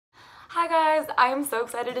Hi guys, I am so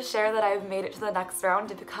excited to share that I've made it to the next round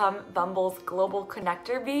to become Bumble's Global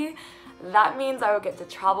Connector Bee. That means I will get to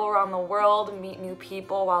travel around the world, meet new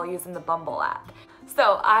people while using the Bumble app.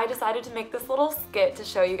 So I decided to make this little skit to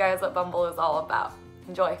show you guys what Bumble is all about.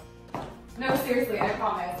 Enjoy. No, seriously, I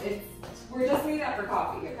promise. We're just meeting up for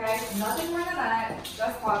coffee, okay? Nothing more than that,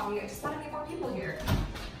 just coffee. I just want to meet more people here,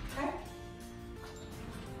 okay?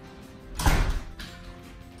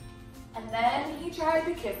 And then he tried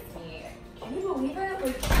to kiss me. Can you believe it?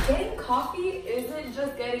 Like, getting coffee isn't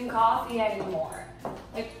just getting coffee anymore.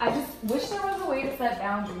 Like, I just wish there was a way to set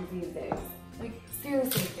boundaries these days. Like,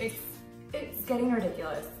 seriously, it's getting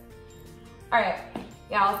ridiculous. All right,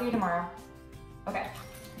 yeah, I'll see you tomorrow. Okay,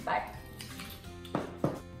 bye.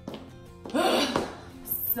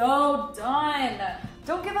 So done.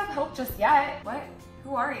 Don't give up hope just yet. What?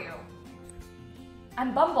 Who are you?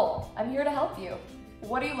 I'm Bumble. I'm here to help you.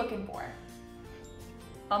 What are you looking for?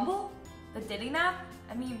 Bumble? The dating app?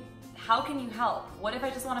 I mean, how can you help? What if I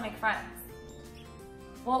just want to make friends?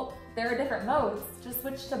 Well, there are different modes. Just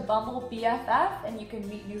switch to Bumble BFF and you can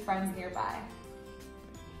meet new friends nearby.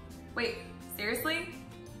 Wait, seriously?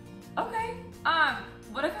 Okay,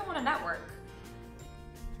 what if I want to network?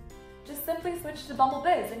 Just simply switch to Bumble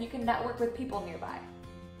Biz and you can network with people nearby.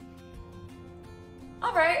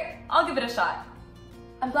 All right, I'll give it a shot.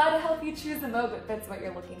 I'm glad to help you choose a mode that fits what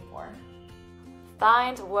you're looking for.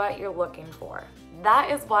 Find what you're looking for.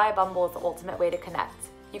 That is why Bumble is the ultimate way to connect.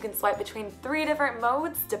 You can swipe between 3 different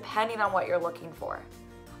modes depending on what you're looking for.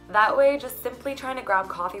 That way, just simply trying to grab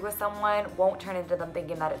coffee with someone won't turn into them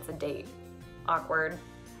thinking that it's a date. Awkward.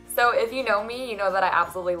 So if you know me, you know that I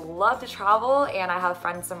absolutely love to travel and I have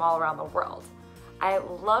friends from all around the world. I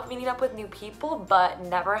love meeting up with new people, but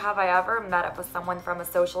never have I ever met up with someone from a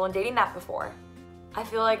social and dating app before. I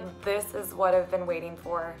feel like this is what I've been waiting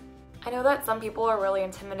for. I know that some people are really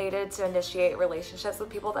intimidated to initiate relationships with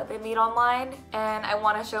people that they meet online, and I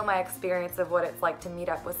want to show my experience of what it's like to meet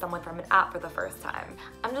up with someone from an app for the first time.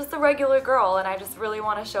 I'm just a regular girl and I just really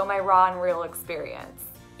want to show my raw and real experience.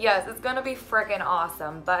 Yes, it's gonna be freaking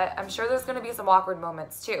awesome, but I'm sure there's gonna be some awkward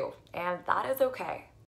moments too, and that is okay.